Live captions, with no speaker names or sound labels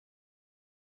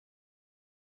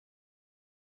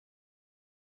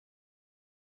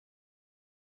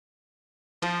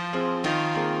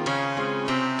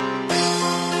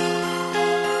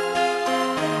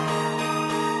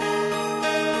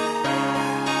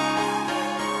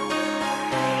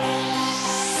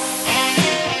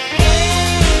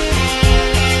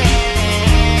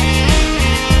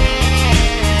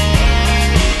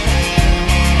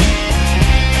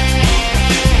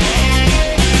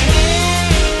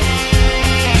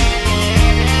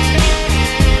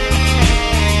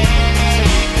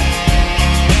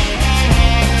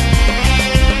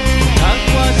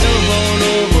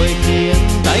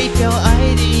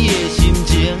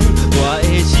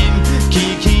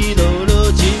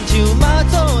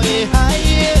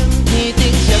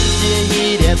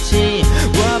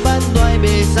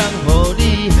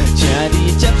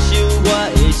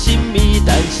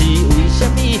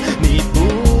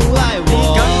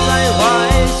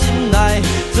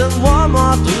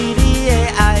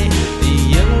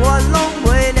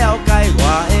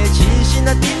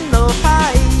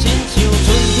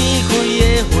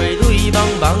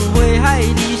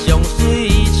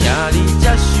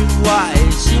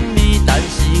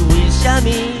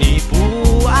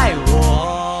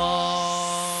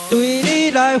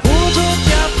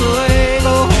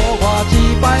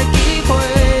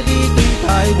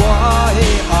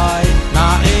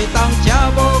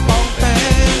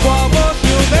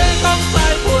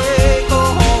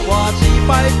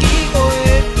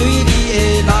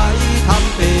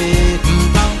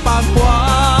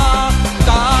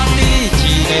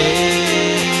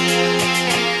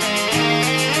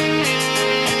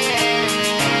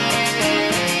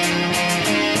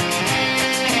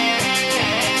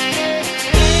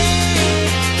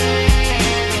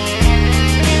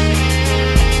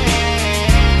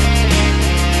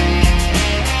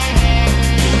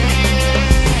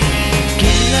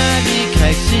日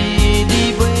开始，你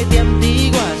袂踮伫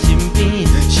我身边，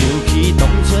想起当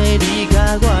初你甲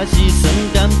我是酸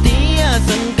甘甜啊酸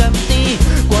甘甜，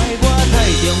怪我太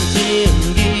重情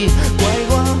义，怪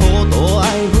我糊涂爱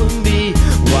分味，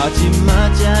我今嘛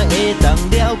才会当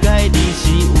了解你是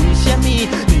为什么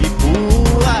你不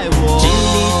爱我。一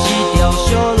年一条小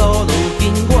路，如今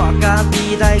我家己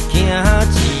来行，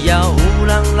只要有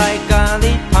人来甲你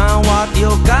拍，我就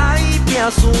甲伊拼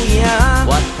输赢。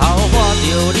越头看着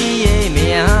你的名，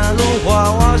愈看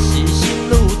我是心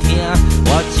愈痛。我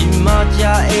今嘛才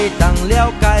会当了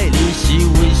解你是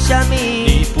为什么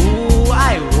你不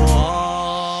爱我。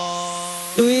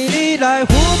对你来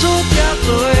付出这多，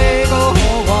搁予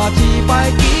我一摆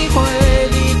机会，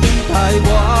你对待我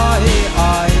的爱，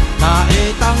哪会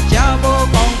当这无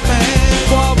公平？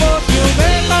我无想要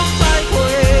讲再会，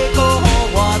搁予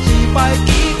我一摆机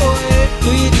会，对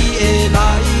你的来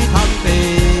坦白，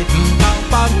唔通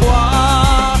放我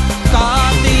家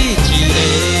己一个。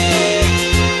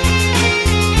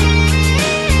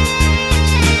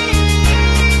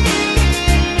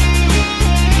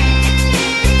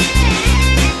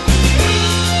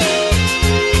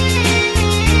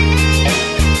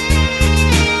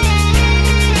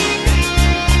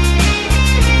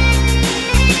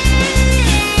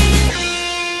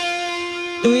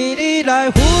对你来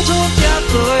付出这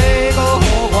多，搁予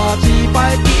我一摆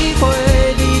机会，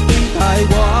你对待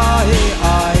我的爱，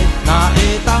哪会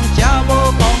当这无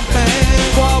公平？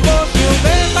我无想要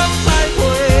讲再会，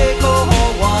搁予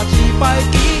我一摆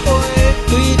机会，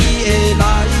对你的来